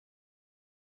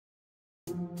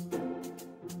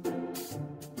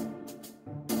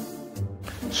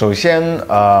首先，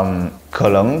可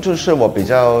能就是我比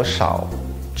较少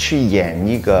去演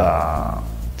一个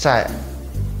在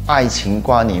爱情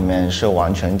观里面是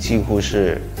完全几乎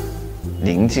是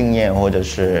零经验，或者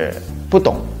是不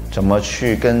懂怎么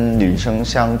去跟女生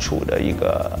相处的一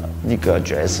个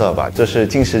角色吧。就是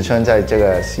金石春在这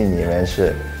个戏里面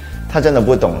是，他真的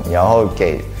不懂，然后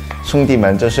给兄弟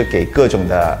们就是给各种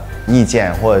的意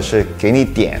见，或者是给你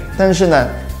点，但是呢，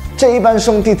这一般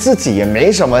兄弟自己也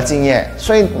没什么经验，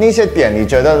所以那些点你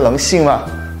觉得能信吗？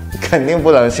肯定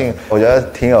不能信。我觉得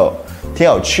挺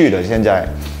有趣的，现在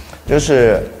就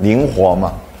是灵活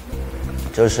嘛，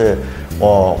就是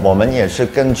我们也是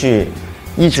根据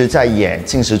一直在演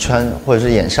金石春或者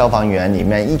是演消防员里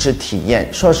面一直体验。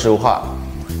说实话，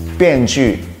编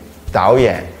剧、导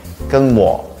演跟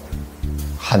我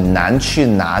很难去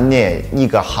拿捏一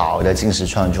个好的金石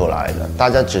春出来的，大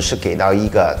家只是给到一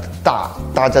个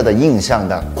大家的印象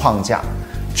的框架，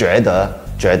觉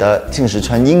得金石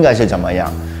春应该是怎么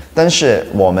样，但是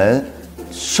我们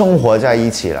生活在一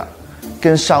起了，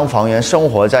跟消防员生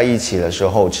活在一起的时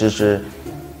候，其实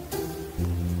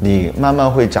你慢慢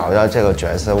会找到这个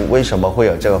角色为什么会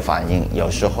有这个反应，有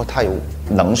时候他有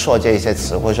能说这些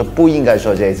词，或者说不应该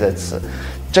说这些词，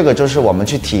这个就是我们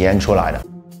去体验出来的。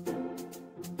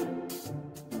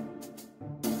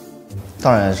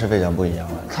当然是非常不一样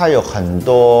的，它有很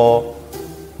多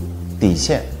底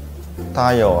线，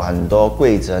它有很多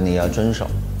规则你要遵守，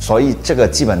所以这个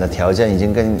基本的条件已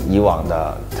经跟以往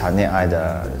的谈恋爱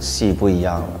的戏不一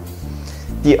样了。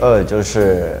第二就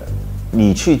是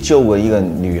你去救了一个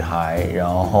女孩，然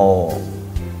后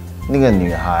那个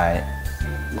女孩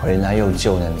回来又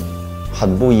救了你，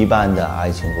很不一般的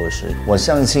爱情故事。我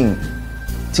相信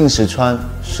金石川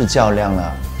是较量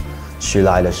了徐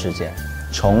来的事件。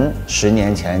从10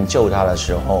年前救他的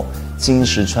时候，金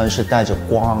石川是带着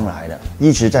光来的，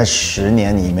一直在10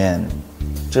年里面，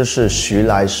就是徐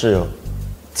来是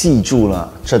记住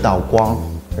了这道光，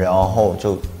然后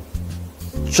就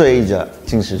追着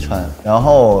金石川，然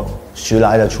后徐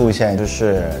来的出现就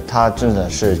是他真的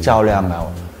是较量了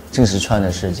金石川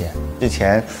的事件。之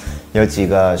前有几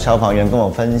个消防员跟我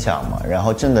分享嘛，然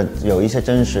后真的有一些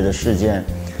真实的事件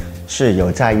是有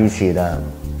在一起的。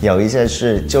有一些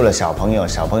是救了小朋友，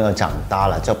小朋友长大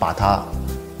了就把他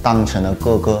当成了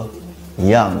哥哥一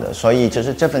样的，所以就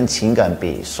是这份情感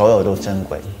比所有都珍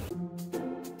贵。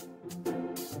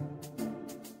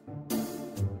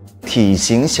体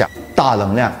型小，大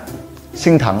能量，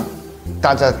心疼。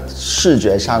大家视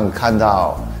觉上看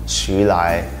到徐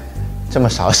来这么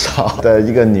少的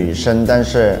一个女生，但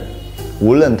是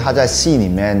无论她在戏里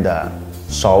面的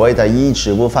所谓的一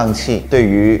直不放弃，对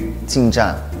于近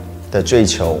战的追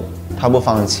求，他不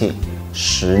放弃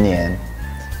10年，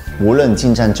无论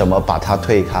近战怎么把他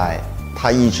推开，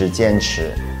他一直坚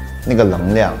持那个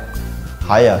能量。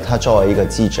还有他作为一个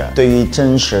记者，对于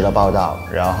真实的报道，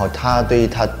然后他对于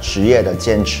他职业的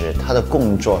坚持，他的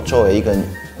工作作为一个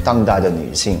当代的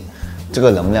女性，这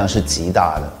个能量是极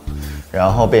大的。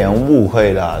然后被人误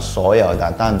会了所有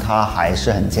的，但他还是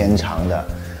很坚强的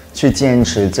去坚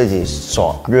持自己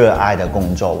所热爱的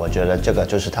工作，我觉得这个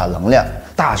就是他能量。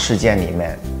大事件里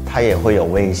面他也会有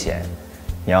危险，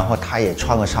然后他也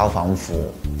穿个消防服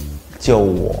救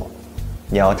我，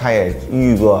然后他也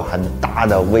遇过很大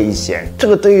的危险，这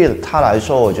个对于他来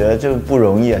说我觉得就不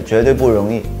容易，绝对不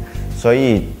容易。所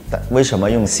以为什么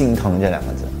用心疼这2个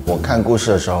字？我看故事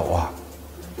的时候，哇，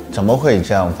怎么会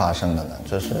这样发生的呢？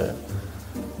就是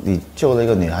你救了一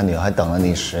个女孩，女孩等了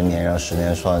你10年，然后10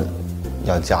年说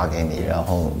要嫁给你，然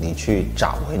后你去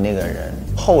找回那个人。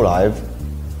后来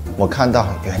我看到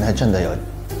原来真的有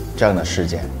这样的事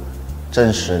件，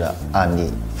真实的案例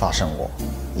发生过，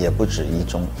也不止1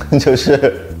宗，就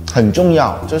是很重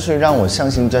要，就是让我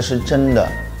相信这是真的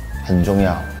很重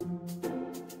要。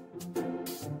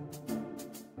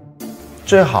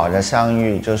最好的相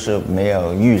遇就是没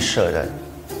有预设的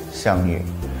相遇，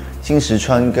金石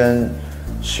川跟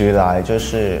徐来就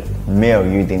是没有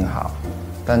预定好，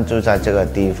但就在这个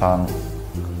地方，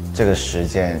这个时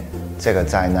间，这个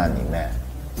灾难里面，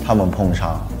他们碰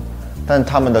上了。但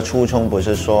他们的初衷不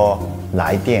是说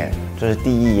来电，就是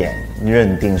第一眼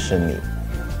认定是你。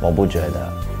我不觉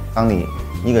得，当你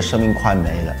一个生命快没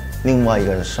了，另外一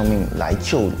个生命来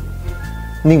救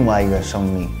另外一个生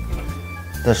命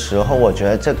的时候，我觉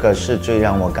得这个是最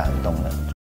让我感动的。